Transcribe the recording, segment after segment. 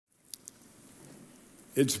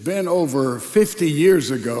It's been over 50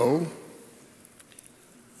 years ago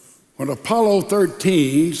when Apollo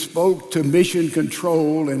 13 spoke to Mission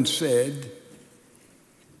Control and said,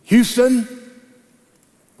 "Houston,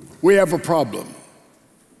 we have a problem."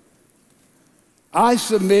 I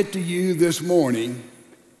submit to you this morning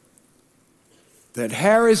that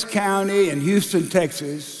Harris County in Houston,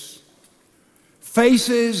 Texas,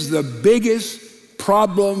 faces the biggest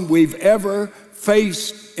problem we've ever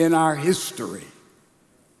faced in our history.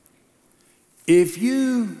 If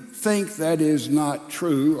you think that is not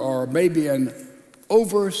true, or maybe an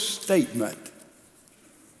overstatement,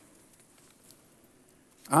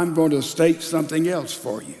 I'm going to state something else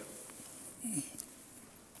for you.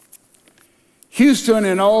 Houston,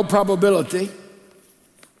 in all probability,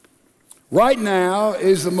 right now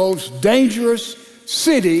is the most dangerous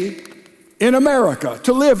city in America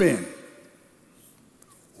to live in.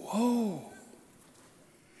 Whoa.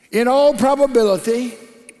 In all probability,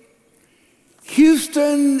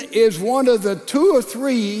 Houston is one of the 2 or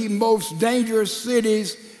 3 most dangerous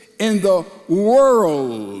cities in the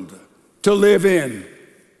world to live in.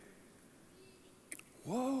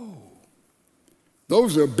 Whoa.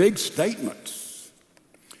 Those are big statements.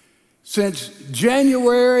 Since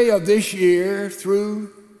January of this year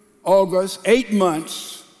through August, 8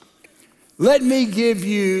 months, let me give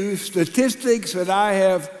you statistics that I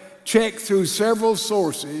have checked through several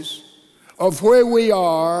sources of where we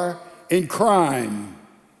are in crime.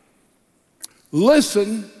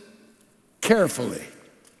 Listen carefully.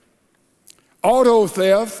 Auto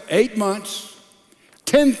theft, 8 months,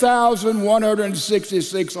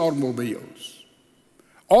 10,166 automobiles.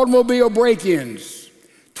 Automobile break-ins,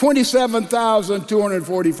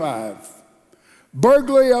 27,245.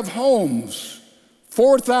 Burglary of homes,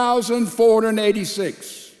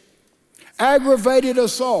 4,486. Aggravated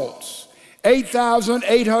assaults,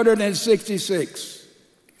 8,866.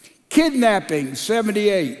 Kidnapping,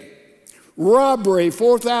 78. Robbery,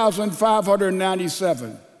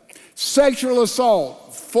 4,597. Sexual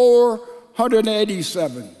assault,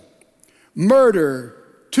 487. Murder,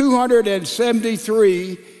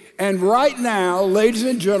 273. And right now, ladies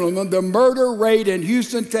and gentlemen, the murder rate in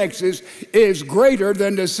Houston, Texas is greater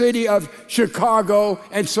than the city of Chicago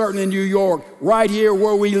and certainly New York, right here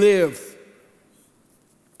where we live.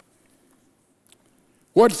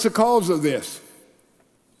 What's the cause of this?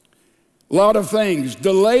 A lot of things.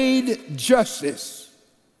 Delayed justice.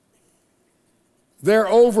 There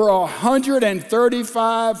are over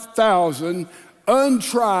 135,000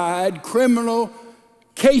 untried criminal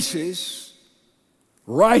cases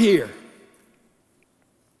right here.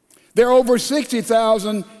 There are over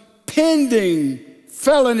 60,000 pending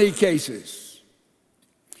felony cases.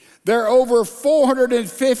 There are over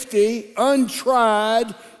 450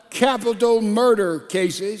 untried capital murder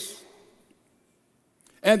cases.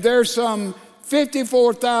 And there's some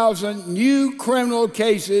 54,000 new criminal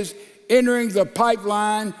cases entering the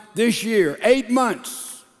pipeline this year, 8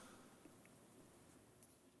 months.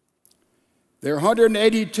 There are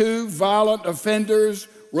 182 violent offenders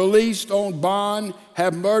released on bond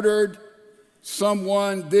have murdered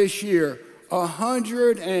someone this year.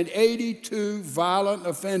 182 violent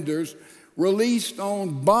offenders released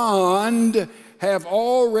on bond have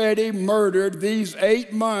already murdered these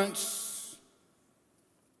 8 months.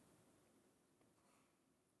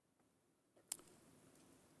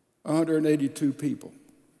 182 people.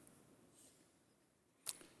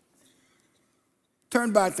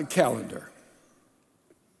 Turn back the calendar.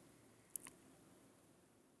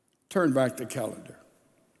 Turn back the calendar.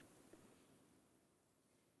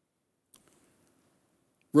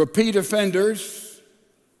 Repeat offenders,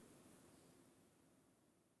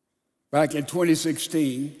 back in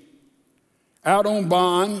 2016, out on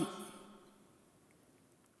bond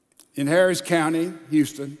in Harris County,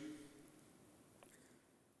 Houston,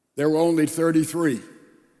 there were only 33.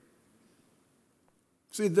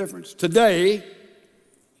 See the difference? Today,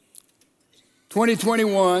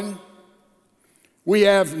 2021, we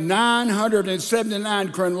have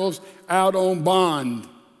 979 criminals out on bond.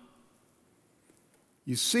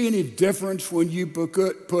 You see any difference when you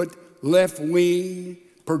put left-wing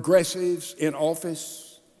progressives in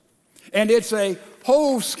office? And it's a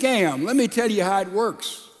whole scam. Let me tell you how it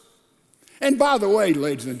works. And by the way,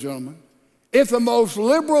 ladies and gentlemen, if the most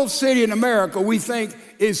liberal city in America we think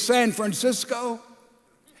is San Francisco,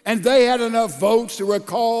 and they had enough votes to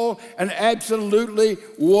recall an absolutely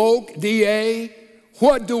woke DA,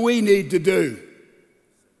 what do we need to do?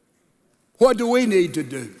 What do we need to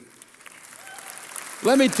do?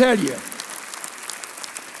 Let me tell you.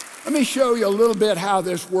 Let me show you a little bit how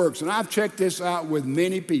this works, and I've checked this out with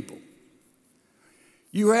many people.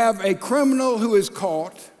 You have a criminal who is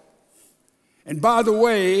caught, and by the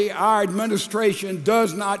way, our administration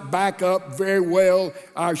does not back up very well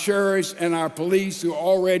our sheriffs and our police who are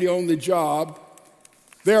already on the job.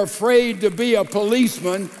 They're afraid to be a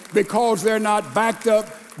policeman because they're not backed up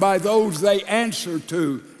by those they answer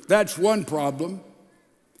to. That's one problem.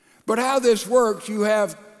 But how this works, you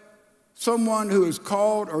have someone who is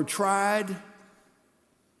caught or tried,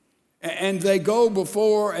 and they go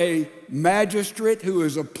before a magistrate who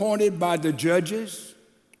is appointed by the judges.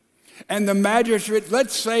 And the magistrate,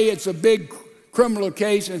 let's say it's a big criminal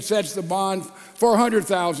case, and sets the bond for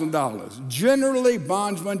 $100,000. Generally,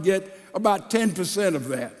 bondsmen get about 10% of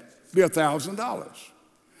that, be $1,000.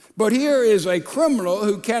 But here is a criminal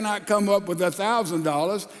who cannot come up with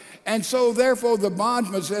 $1,000, and so therefore the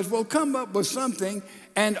bondsman says, well, come up with something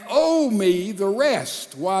and owe me the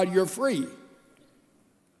rest while you're free.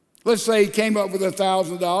 Let's say he came up with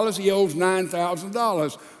 $1,000, he owes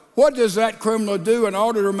 $9,000. What does that criminal do in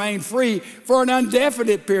order to remain free for an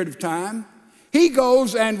indefinite period of time? He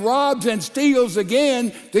goes and robs and steals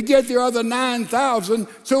again to get the other $9,000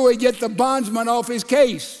 so he get the bondsman off his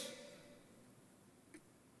case.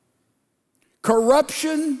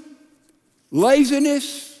 Corruption,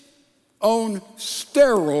 laziness on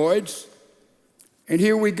steroids, and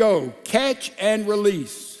here we go, catch and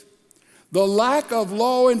release. The lack of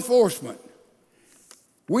law enforcement.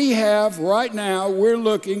 We have right now, we're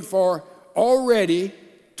looking for already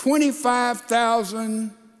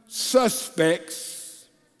 25,000 suspects,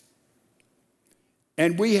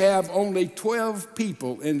 and we have only 12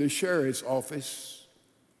 people in the sheriff's office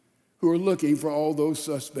who are looking for all those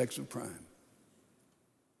suspects of crime.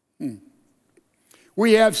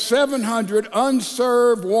 We have 700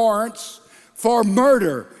 unserved warrants for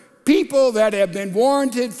murder. People that have been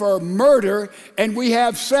warranted for murder, and we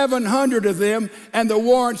have 700 of them, and the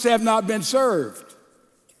warrants have not been served.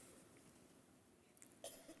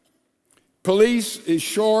 Police is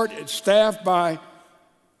short, it's staffed by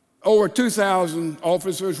over 2,000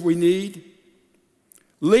 officers we need,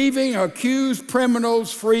 leaving accused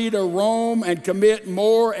criminals free to roam and commit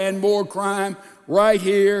more and more crime right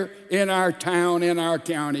here in our town, in our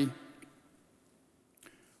county.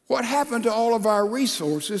 What happened to all of our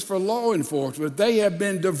resources for law enforcement? They have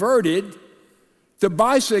been diverted to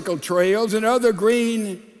bicycle trails and other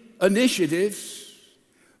green initiatives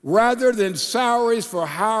rather than salaries for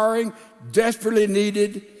hiring desperately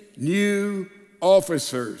needed new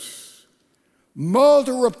officers.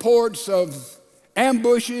 Multiple reports of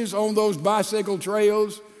ambushes on those bicycle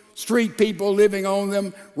trails, street people living on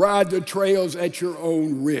them, ride the trails at your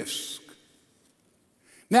own risk.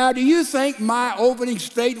 Now, do you think my opening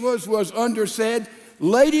statement was undersaid?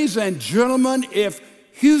 Ladies and gentlemen, if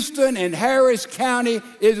Houston and Harris County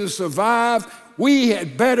is to survive, we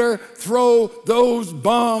had better throw those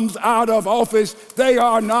bums out of office. They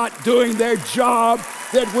are not doing their job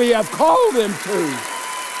that we have called them to.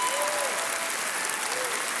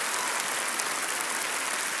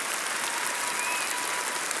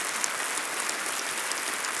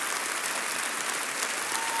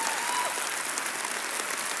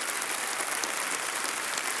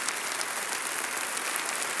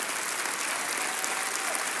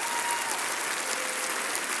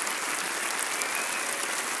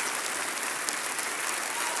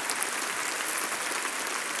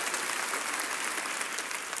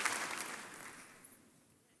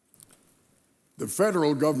 The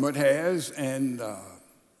federal government has, and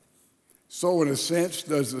so in a sense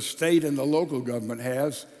does the state and the local government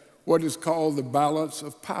has, what is called the balance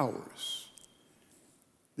of powers.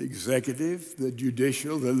 The executive, the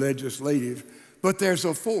judicial, the legislative, but there's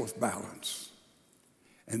a fourth balance,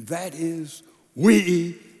 and that is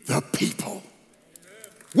we the people.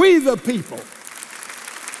 We the people.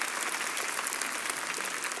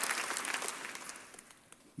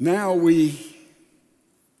 Now we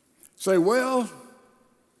say, well,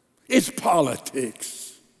 it's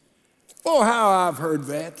politics. Oh, how I've heard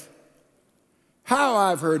that. How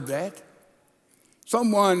I've heard that.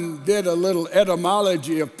 Someone did a little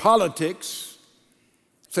etymology of politics.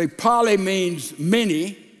 Say poly means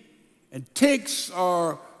many, and ticks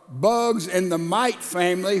are bugs in the mite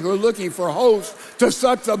family who are looking for hosts to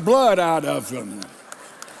suck the blood out of them.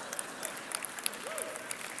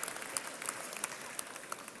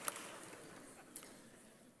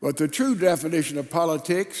 But the true definition of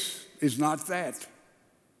politics is not that.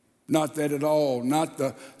 Not that at all. Not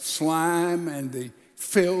the slime and the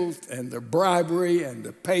filth and the bribery and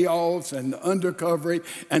the payoffs and the undercovery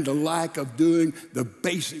and the lack of doing the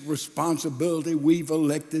basic responsibility we've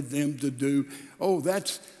elected them to do. Oh,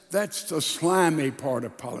 that's the slimy part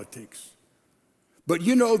of politics. But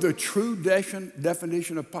you know the true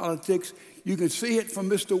definition of politics? You can see it from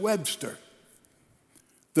Mr. Webster.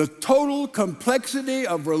 The total complexity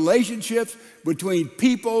of relationships between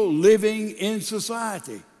people living in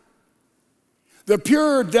society. The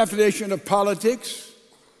pure definition of politics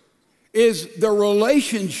is the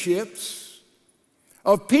relationships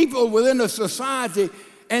of people within a society,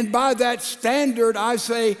 and by that standard, I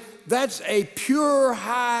say that's a pure,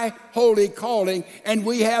 high, holy calling, and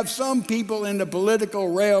we have some people in the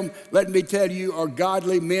political realm, let me tell you, are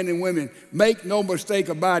godly men and women. Make no mistake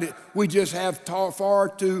about it, we just have far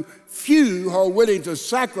too few who are willing to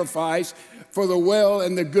sacrifice for the well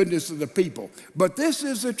and the goodness of the people. But this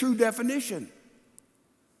is the true definition.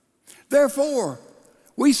 Therefore,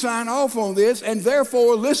 we sign off on this, and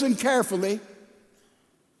therefore, listen carefully.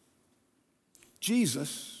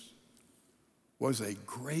 Jesus was a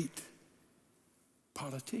great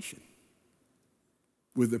politician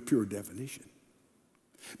with a pure definition,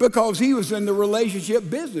 because he was in the relationship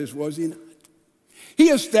business, was he not? He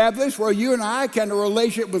established where you and I can have a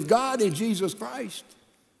relationship with God in Jesus Christ.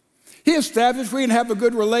 He established we can have a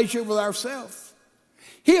good relationship with ourselves.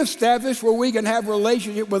 He established where we can have a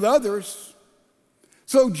relationship with others.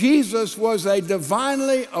 So Jesus was a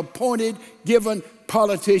divinely appointed, given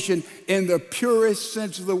politician in the purest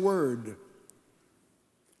sense of the word.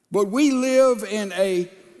 But we live in a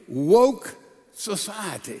woke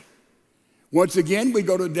society. Once again, we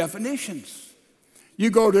go to definitions. You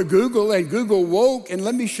go to Google and Google woke, and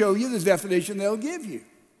let me show you the definition they'll give you.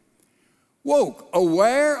 Woke,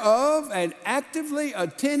 aware of and actively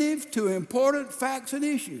attentive to important facts and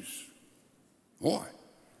issues. Boy,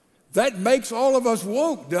 that makes all of us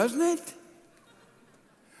woke, doesn't it?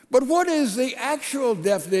 But what is the actual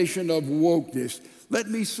definition of wokeness? Let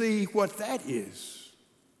me see what that is.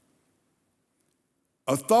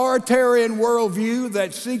 Authoritarian worldview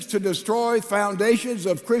that seeks to destroy foundations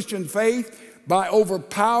of Christian faith by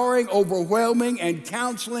overpowering, overwhelming, and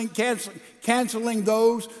canceling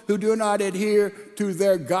those who do not adhere to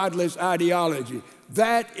their godless ideology.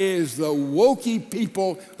 That is the wokey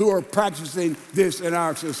people who are practicing this in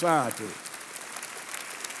our society.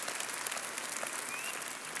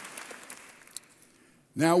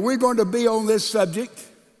 Now, we're going to be on this subject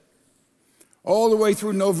all the way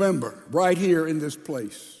through November, right here in this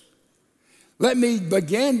place. Let me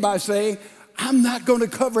begin by saying, I'm not going to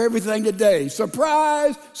cover everything today.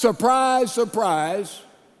 Surprise, surprise, surprise.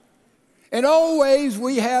 And always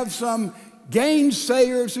we have some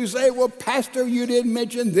gainsayers who say, well, Pastor, you didn't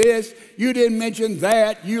mention this, you didn't mention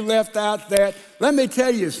that, you left out that. Let me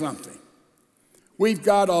tell you something. We've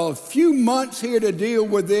got a few months here to deal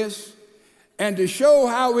with this, and to show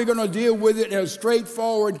how we're going to deal with it in a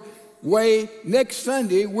straightforward way, next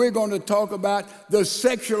Sunday we're going to talk about the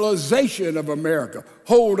sexualization of America.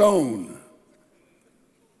 Hold on.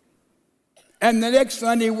 And the next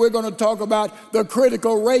Sunday, we're going to talk about the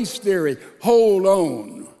critical race theory. Hold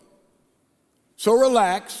on. So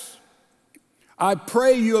relax. I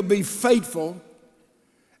pray you'll be faithful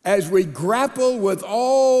as we grapple with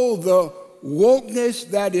all the wokeness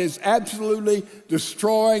that is absolutely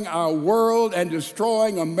destroying our world and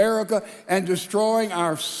destroying America and destroying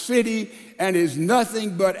our city and is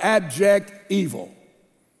nothing but abject evil.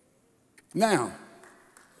 Now,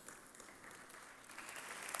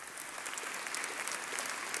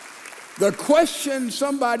 the question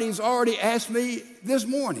somebody's already asked me this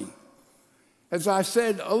morning, as I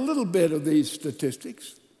said a little bit of these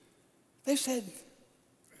statistics, they said,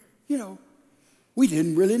 you know, we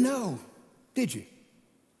didn't really know, did you?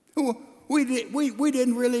 We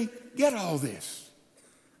didn't really get all this.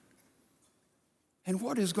 And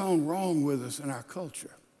what has gone wrong with us in our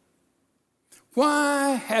culture?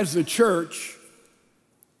 Why has the church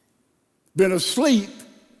been asleep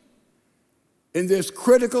in this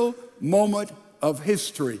critical moment of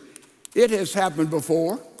history? It has happened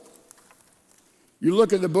before. You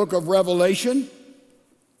look at the book of Revelation,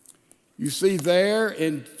 you see there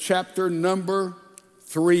in chapter number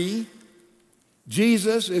 3,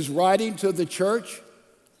 Jesus is writing to the church,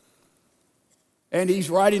 and he's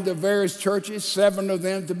writing to various churches, 7 of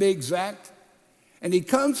them to be exact. And he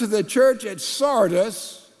comes to the church at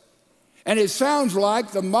Sardis, and it sounds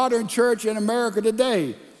like the modern church in America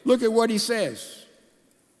today. Look at what he says.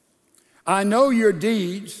 I know your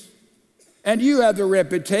deeds, and you have the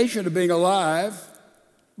reputation of being alive,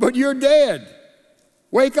 but you're dead.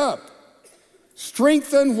 Wake up.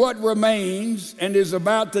 Strengthen what remains and is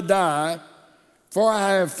about to die, for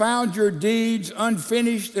I have found your deeds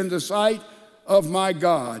unfinished in the sight of my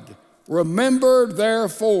God. Remember,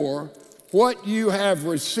 therefore, what you have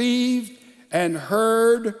received and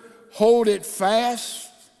heard, hold it fast.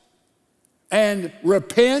 and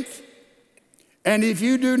repent. And if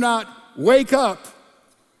you do not wake up,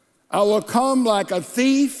 I will come like a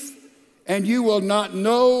thief, and you will not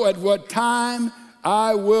know at what time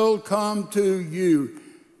I will come to you.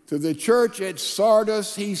 To the church at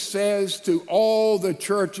Sardis, he says to all the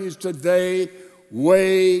churches today,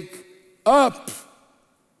 wake up.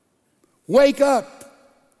 Wake up.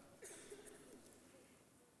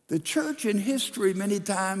 The church in history many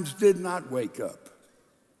times did not wake up.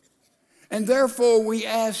 And therefore we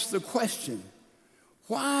ask the question,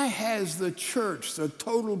 why has the church, the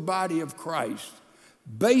total body of Christ,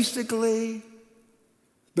 basically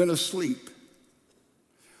been asleep?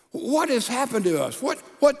 What has happened to us?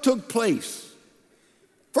 What took place?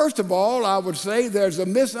 First of all, I would say there's a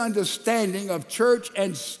misunderstanding of church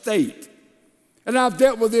and state. And I've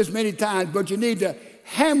dealt with this many times, but you need to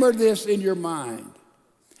hammer this in your mind.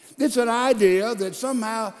 It's an idea that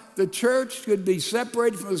somehow the church could be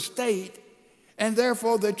separated from the state, and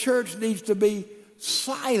therefore the church needs to be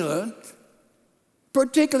silent,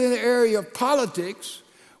 particularly in the area of politics,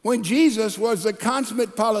 when Jesus was the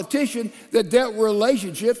consummate politician that dealt with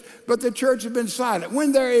relationships, but the church has been silent.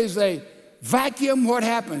 When there is a vacuum, what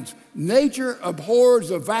happens? Nature abhors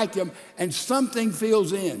a vacuum, and something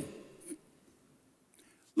fills in.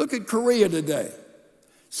 Look at Korea today.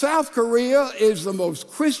 South Korea is the most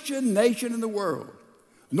Christian nation in the world.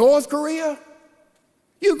 North Korea,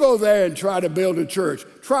 you go there and try to build a church,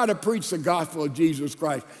 try to preach the gospel of Jesus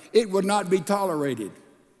Christ. It would not be tolerated.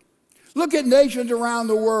 Look at nations around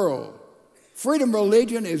the world. Freedom of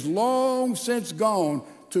religion is long since gone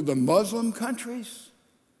to the Muslim countries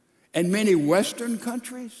and many Western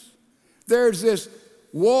countries. There's this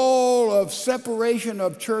wall of separation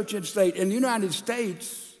of church and state. In the United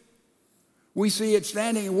States, we see it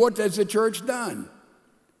standing, and what has the church done?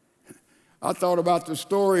 I thought about the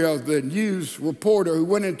story of the news reporter who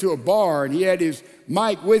went into a bar and he had his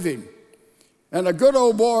mic with him. And a good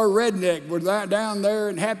old boy redneck was down there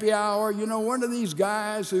in happy hour, you know, one of these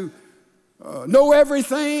guys who know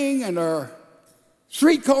everything and are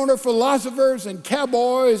street corner philosophers and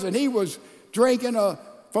cowboys, and he was drinking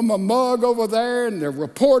from a mug over there, and the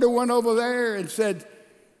reporter went over there and said,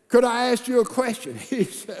 "Could I ask you a question?" He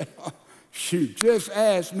said, "Oh, shoot, just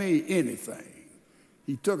ask me anything."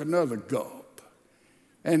 He took another gulp.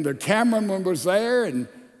 And the cameraman was there and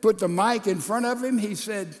put the mic in front of him. He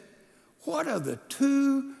said, "What are the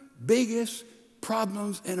two biggest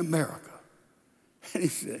problems in America?" And he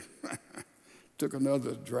said, took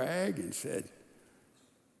another drag and said,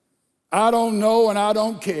 "I don't know and I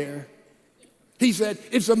don't care." He said,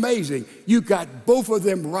 "It's amazing. You got both of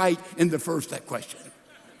them right in the first question."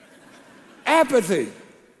 Apathy,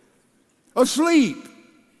 asleep,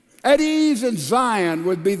 at ease in Zion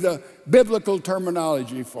would be the biblical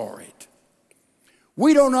terminology for it.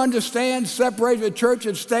 We don't understand separating the church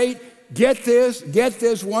and state. Get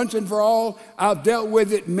this once and for all. I've dealt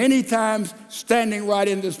with it many times standing right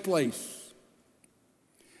in this place.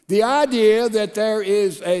 The idea that there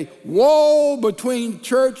is a wall between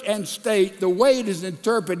church and state, the way it is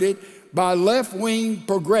interpreted by left-wing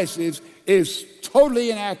progressives, is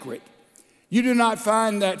totally inaccurate. You do not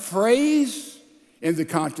find that phrase in the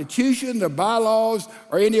Constitution, the bylaws,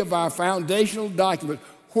 or any of our foundational documents.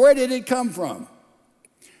 Where did it come from?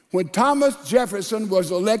 When Thomas Jefferson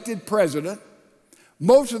was elected president,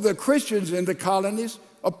 most of the Christians in the colonies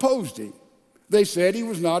opposed him. They said he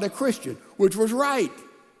was not a Christian, which was right.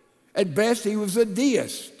 At best, he was a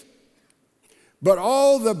deist. But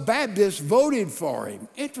all the Baptists voted for him.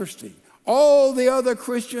 Interesting. All the other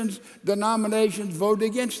Christian denominations voted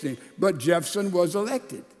against him, but Jefferson was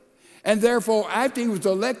elected. And therefore, after he was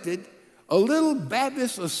elected, a little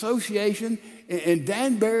Baptist association in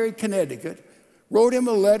Danbury, Connecticut, wrote him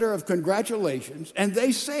a letter of congratulations, and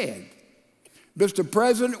they said, "Mr.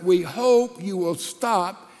 President, we hope you will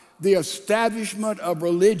stop the establishment of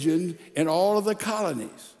religion in all of the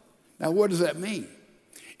colonies." Now, what does that mean?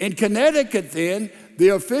 In Connecticut, then, the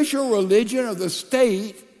official religion of the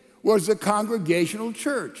state was the Congregational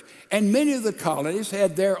Church, and many of the colonies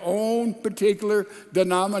had their own particular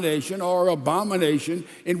denomination or abomination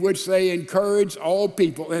in which they encouraged all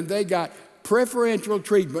people, and they got preferential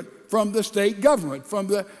treatment from the state government, from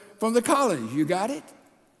the colonies. You got it?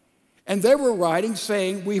 And they were writing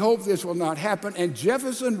saying, "We hope this will not happen." And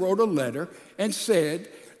Jefferson wrote a letter and said,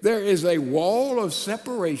 "There is a wall of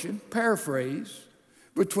separation," paraphrase,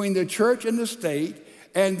 "between the church and the state,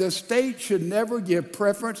 and the state should never give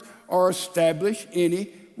preference or establish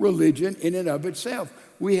any religion in and of itself.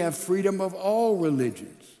 We have freedom of all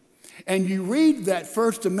religions." And you read that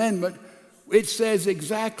First Amendment, it says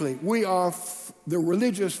exactly, we are the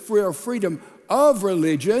religious freedom of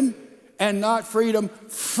religion and not freedom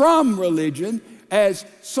from religion, as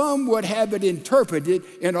some would have it interpreted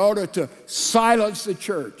in order to silence the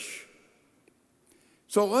church.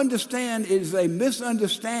 So understand, it is a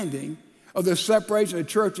misunderstanding of the separation of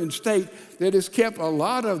church and state that has kept a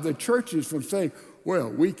lot of the churches from saying, well,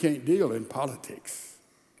 we can't deal in politics.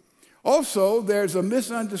 Also, there's a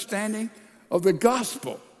misunderstanding of the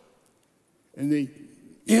gospel. In the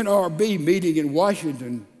NRB meeting in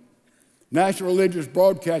Washington, National Religious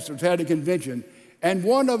Broadcasters had a convention, and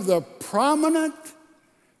one of the prominent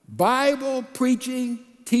Bible preaching,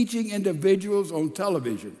 teaching individuals on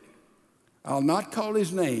television, I'll not call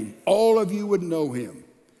his name, all of you would know him,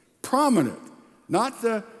 prominent, not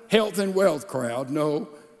the health and wealth crowd, no,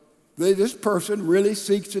 this person really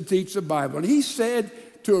seeks to teach the Bible. And he said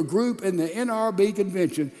to a group in the NRB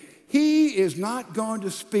convention, he is not going to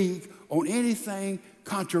speak on anything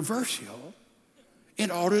controversial in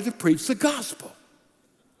order to preach the gospel.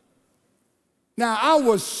 Now, I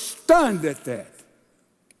was stunned at that.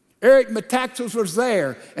 Eric Metaxas was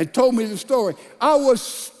there and told me the story. I was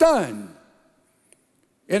stunned.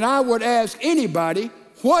 And I would ask anybody,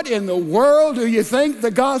 what in the world do you think the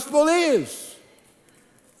gospel is?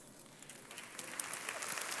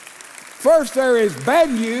 First, there is bad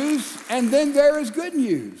news, and then there is good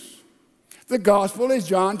news. The gospel is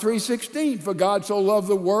John 3:16. For God so loved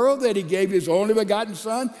the world that he gave his only begotten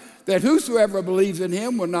Son, that whosoever believes in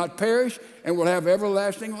him will not perish and will have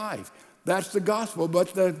everlasting life. That's the gospel.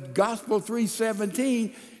 But the gospel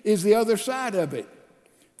 3:17 is the other side of it.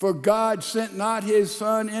 For God sent not his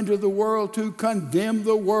Son into the world to condemn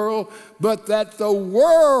the world, but that the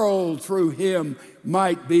world through him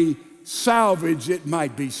might be salvaged, it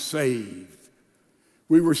might be saved.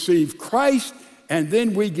 We receive Christ, and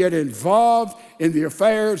then we get involved in the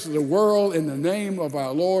affairs of the world in the name of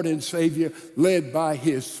our Lord and Savior, led by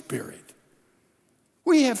his Spirit.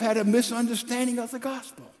 We have had a misunderstanding of the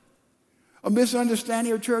gospel, a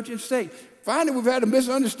misunderstanding of church and state. Finally, we've had a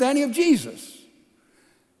misunderstanding of Jesus.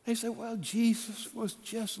 They say, well, Jesus was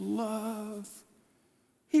just love.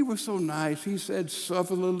 He was so nice. He said,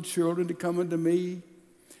 suffer little children to come unto me.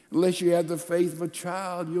 Unless you have the faith of a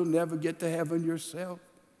child, you'll never get to heaven yourself.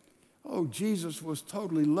 Oh, Jesus was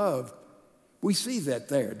totally loved. We see that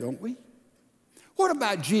there, don't we? What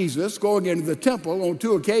about Jesus going into the temple on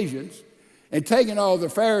 2 occasions and taking all the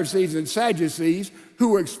Pharisees and Sadducees who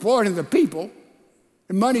were exploiting the people,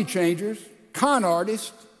 and money changers, con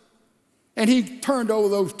artists, and he turned over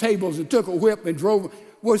those tables and took a whip and drove them?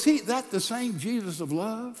 Was that the same Jesus of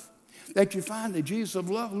love that you find the Jesus of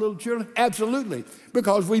love, little children? Absolutely,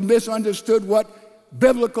 because we misunderstood what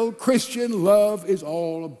biblical Christian love is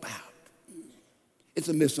all about. It's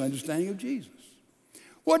a misunderstanding of Jesus.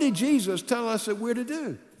 What did Jesus tell us that we're to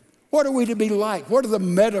do? What are we to be like? What are the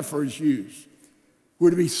metaphors used?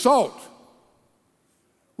 We're to be salt.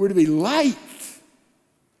 We're to be light.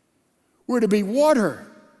 We're to be water.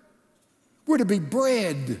 We're to be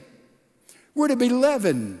bread. We're to be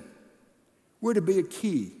leaven. We're to be a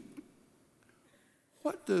key.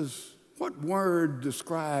 What word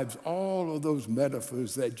describes all of those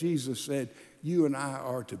metaphors that Jesus said you and I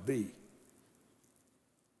are to be?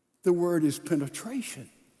 The word is penetration.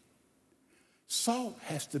 Salt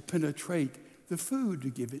has to penetrate the food to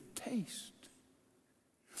give it taste.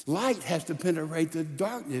 Light has to penetrate the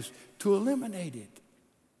darkness to eliminate it.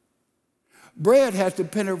 Bread has to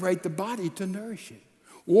penetrate the body to nourish it.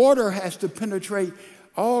 Water has to penetrate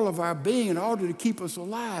all of our being in order to keep us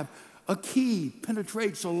alive. A key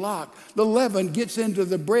penetrates a lock. The leaven gets into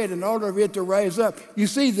the bread in order for it to rise up. You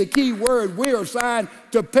see, the key word, we are assigned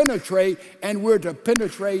to penetrate, and we're to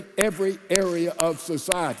penetrate every area of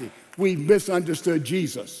society. We misunderstood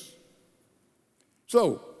Jesus.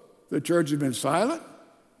 So, the church has been silent,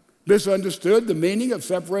 misunderstood the meaning of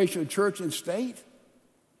separation of church and state.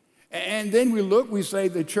 And then we say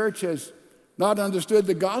the church has not understood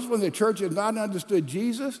the gospel, and the church has not understood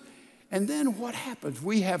Jesus. And then what happens?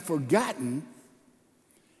 We have forgotten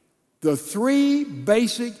the 3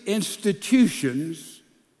 basic institutions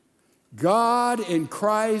God in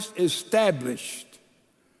Christ established.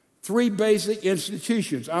 3 basic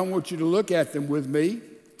institutions. I want you to look at them with me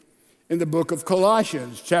in the book of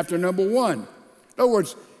Colossians, chapter number 1. In other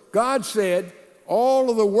words, God said all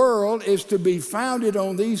of the world is to be founded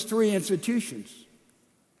on these 3 institutions.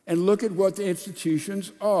 And look at what the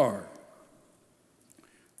institutions are.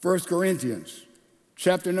 1 Corinthians,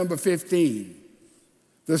 chapter number 15.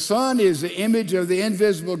 The Son is the image of the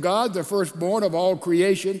invisible God, the firstborn of all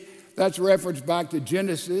creation. That's reference back to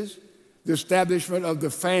Genesis, the establishment of the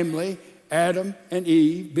family, Adam and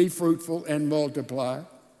Eve, be fruitful and multiply.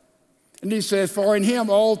 And he says, for in him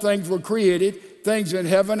all things were created, things in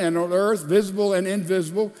heaven and on earth, visible and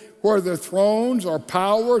invisible, whether thrones or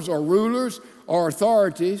powers or rulers or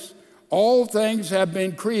authorities. All things have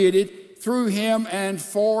been created through him and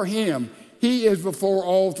for him. He is before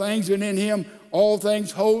all things, and in him all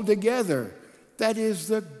things hold together. That is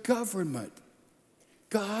the government.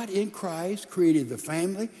 God in Christ created the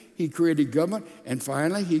family, he created government, and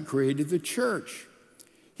finally he created the church.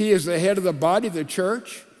 He is the head of the body, the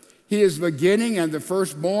church. He is the beginning and the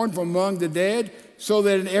firstborn from among the dead, so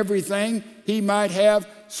that in everything he might have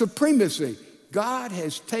supremacy. God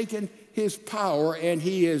has taken his power and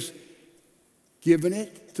he has given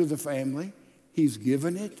it to the family. He's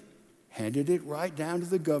given it, handed it right down to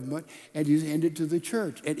the government, and he's handed it to the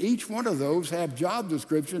church. And each one of those have job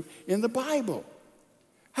description in the Bible,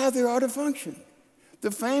 how they ought to function.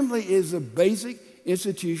 The family is the basic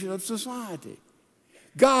institution of society.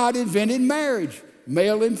 God invented marriage,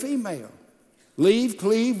 male and female. Leave,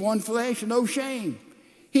 cleave, one flesh, no shame.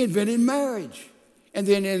 He invented marriage. And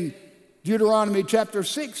then in Deuteronomy chapter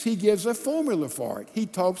 6, he gives a formula for it. He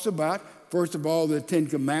talks about, first of all, the Ten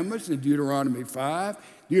Commandments in Deuteronomy 5.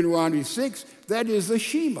 Deuteronomy 6, that is the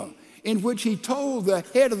Shema, in which he told the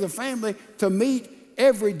head of the family to meet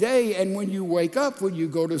every day. And when you wake up, when you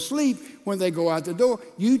go to sleep, when they go out the door,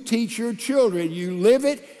 you teach your children. You live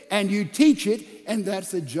it and you teach it, and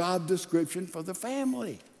that's the job description for the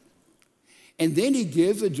family. And then he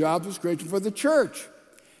gives a job description for the church.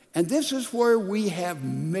 And this is where we have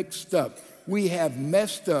mixed up. We have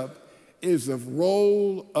messed up is the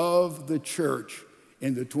role of the church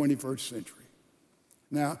in the 21st century.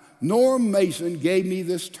 Now, Norm Mason gave me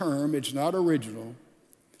this term. It's not original.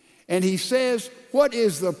 And he says, what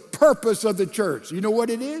is the purpose of the church? You know what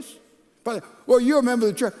it is? Well, you remember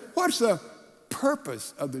the church. What's the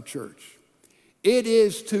purpose of the church? It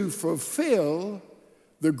is to fulfill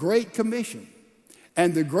the Great Commission.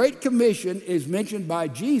 And the Great Commission is mentioned by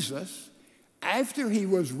Jesus after he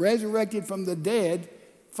was resurrected from the dead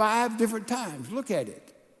 5 different times. Look at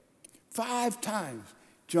it. 5 times.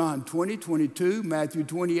 John 20, 22, Matthew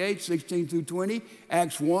 28, 16 through 20,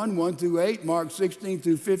 Acts 1, 1 through 8, Mark 16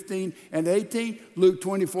 through 15 and 18, Luke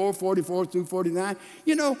 24, 44 through 49.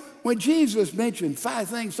 You know, when Jesus mentioned 5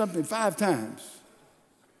 things, something 5 times,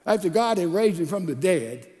 after God had raised him from the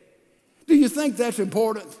dead, do you think that's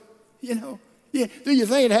important? You know, do you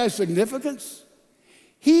think it has significance?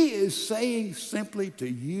 He is saying simply to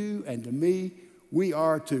you and to me, we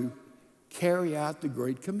are to carry out the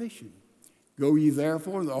Great Commission. Go ye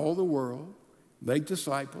therefore into all the world, make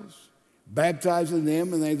disciples, baptizing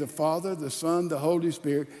them in the name of the Father, the Son, the Holy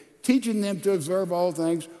Spirit, teaching them to observe all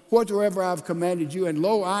things, whatsoever I've commanded you, and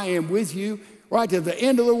lo, I am with you right to the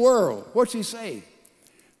end of the world. What's he saying?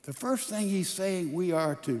 The first thing he's saying, we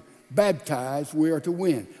are to baptize, we are to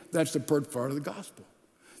win. That's the first part of the gospel.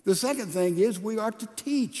 The second thing is we are to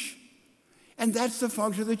teach. And that's the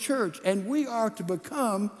function of the church. And we are to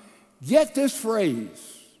become, get this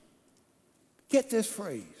phrase,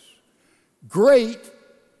 Great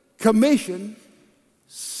Commission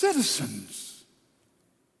citizens.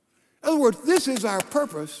 In other words, this is our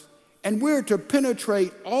purpose, and we're to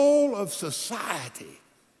penetrate all of society.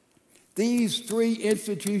 These 3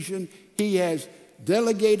 institutions he has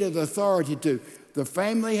delegated authority to. The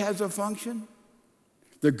family has a function.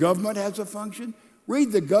 The government has a function.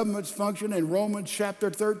 Read the government's function in Romans chapter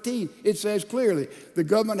 13. It says clearly, the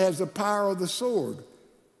government has the power of the sword.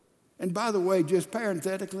 And by the way, just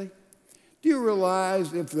parenthetically, do you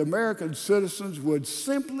realize if the American citizens would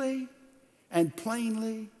simply and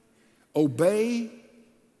plainly obey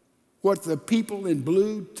what the people in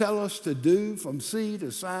blue tell us to do from sea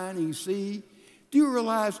to signing sea, do you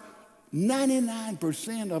realize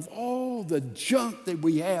 99% of all the junk that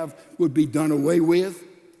we have would be done away with?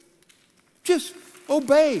 Just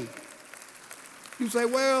obey. You say,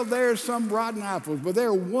 well, there's some rotten apples, but there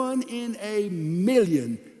are 1 in a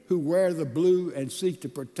million who wear the blue and seek to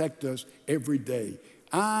protect us every day.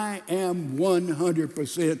 I am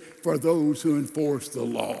 100% for those who enforce the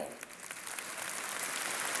law.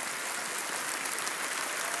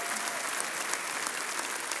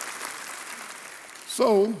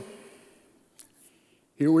 So,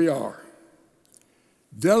 here we are.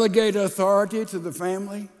 Delegate authority to the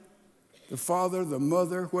family, the father, the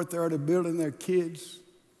mother, what they are to build in their kids,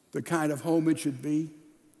 the kind of home it should be.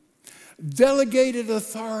 Delegated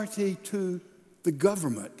authority to the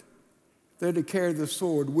government. They're to carry the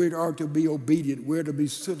sword. We are to be obedient. We're to be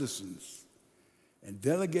citizens. And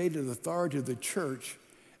delegated authority to the church.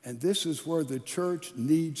 And this is where the church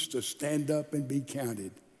needs to stand up and be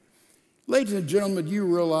counted. Ladies and gentlemen, do you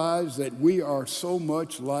realize that we are so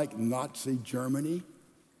much like Nazi Germany?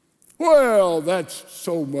 Well, that's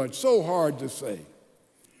so hard to say.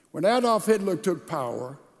 When Adolf Hitler took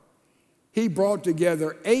power, he brought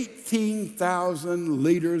together 18,000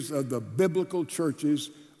 leaders of the biblical churches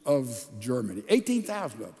of Germany,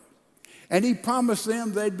 18,000 of them. And he promised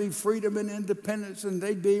them they'd be freedom and independence and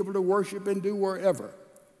they'd be able to worship and do wherever.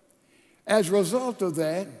 As a result of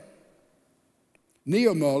that,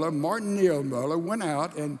 Martin Niemöller, went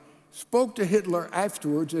out and spoke to Hitler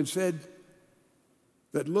afterwards and said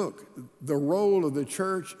that, look, the role of the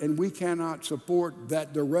church, and we cannot support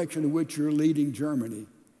that direction in which you're leading Germany.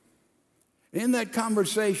 In that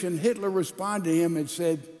conversation, Hitler responded to him and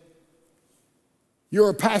said, you're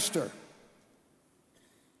a pastor.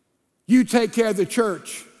 You take care of the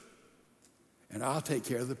church, and I'll take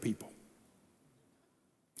care of the people.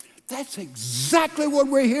 That's exactly what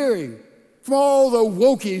we're hearing from all the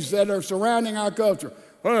wokies that are surrounding our culture.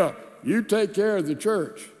 Well, you take care of the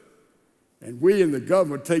church, and we in the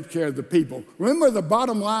government take care of the people. Remember the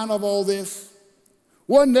bottom line of all this?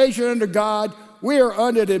 One nation under God. We are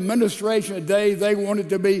under the administration today. They want it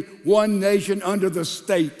to be one nation under the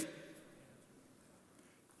state.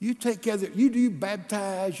 You take care of it. You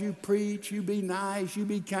baptize, you preach, you be nice, you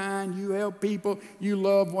be kind, you help people, you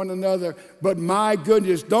love one another. But my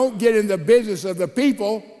goodness, don't get in the business of the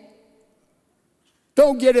people.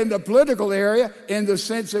 Don't get in the political area in the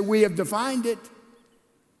sense that we have defined it.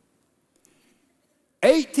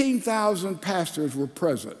 18,000 pastors were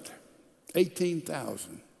present.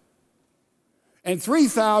 18,000. And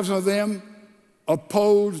 3,000 of them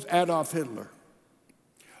opposed Adolf Hitler.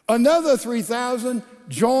 Another 3,000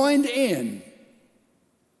 joined in.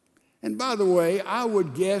 And by the way, I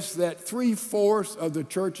would guess that 3/4 of the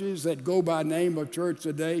churches that go by name of church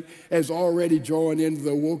today has already joined into the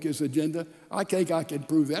wokeist agenda. I think I can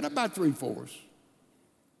prove that, about 3/4.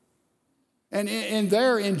 And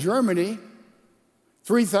there in Germany,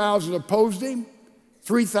 3,000 opposed him,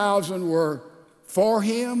 3,000 were for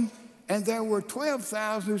him, and there were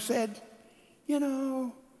 12,000 who said, you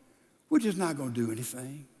know, we're just not going to do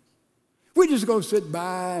anything. We're just going to sit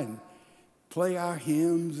by and play our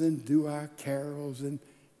hymns and do our carols and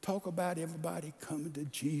talk about everybody coming to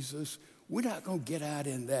Jesus. We're not going to get out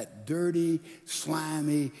in that dirty,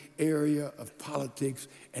 slimy area of politics,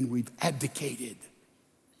 and we've abdicated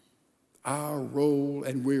our role,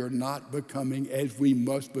 and we are not becoming, as we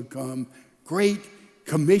must become, Great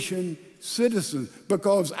Commission citizens,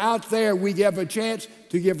 because out there we have a chance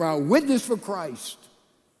to give our witness for Christ.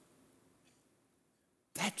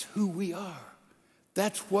 That's who we are.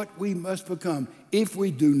 That's what we must become. If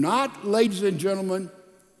we do not, ladies and gentlemen,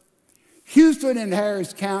 Houston and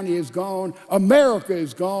Harris County is gone, America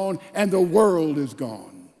is gone, and the world is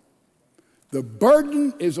gone. The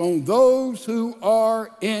burden is on those who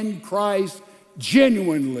are in Christ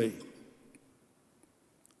genuinely.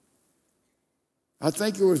 I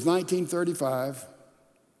think it was 1935,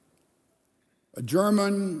 a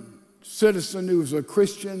German citizen who was a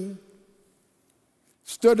Christian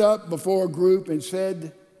stood up before a group and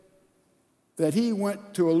said that he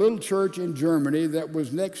went to a little church in Germany that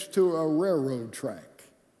was next to a railroad track.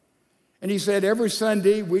 And he said every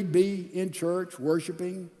Sunday we'd be in church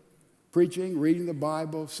worshiping, preaching, reading the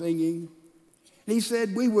Bible, singing. And he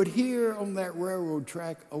said we would hear on that railroad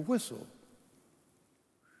track a whistle.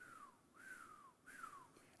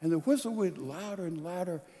 And the whistle went louder and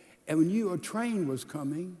louder. And we knew a train was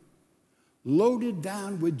coming, loaded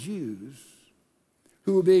down with Jews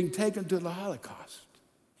who were being taken to the Holocaust.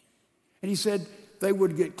 And he said they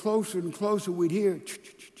would get closer and closer. We'd hear,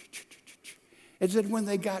 and said when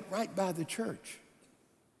they got right by the church,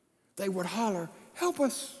 they would holler, help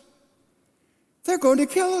us. They're going to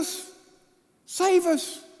kill us. Save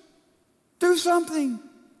us. Do something.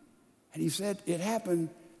 And he said it happened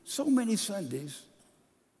so many Sundays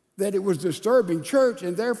that it was disturbing church,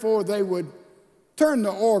 and therefore they would turn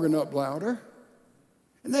the organ up louder,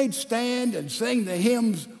 and they'd stand and sing the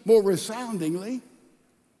hymns more resoundingly.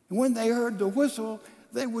 And when they heard the whistle,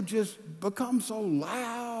 they would just become so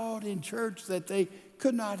loud in church that they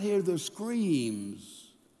could not hear the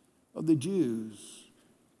screams of the Jews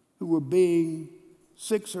who were being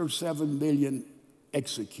 6 or 7 million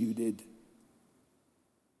executed.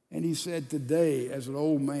 And he said, today, as an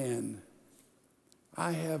old man,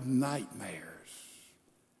 I have nightmares,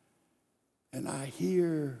 and I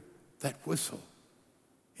hear that whistle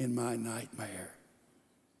in my nightmare.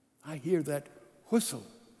 I hear that whistle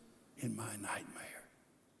in my nightmare.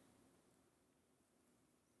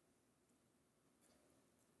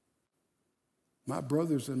 My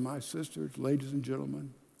brothers and my sisters, ladies and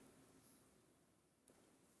gentlemen,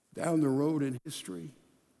 down the road in history,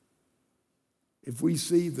 if we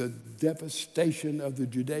see the devastation of the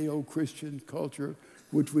Judeo-Christian culture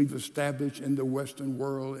which we've established in the Western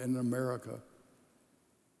world and America,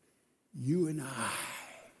 you and I,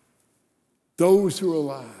 those who are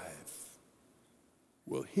alive,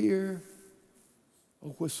 will hear a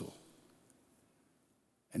whistle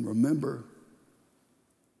and remember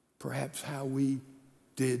perhaps how we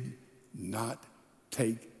did not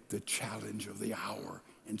take the challenge of the hour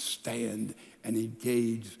and stand and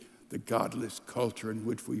engage the godless culture in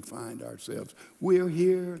which we find ourselves. We'll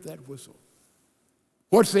hear that whistle.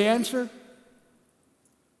 What's the answer?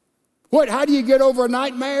 How do you get over a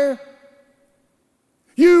nightmare?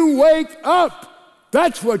 You wake up.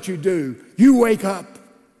 That's what you do. You wake up.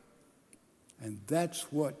 And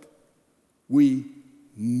that's what we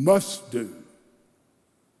must do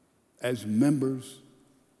as members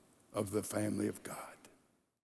of the family of God.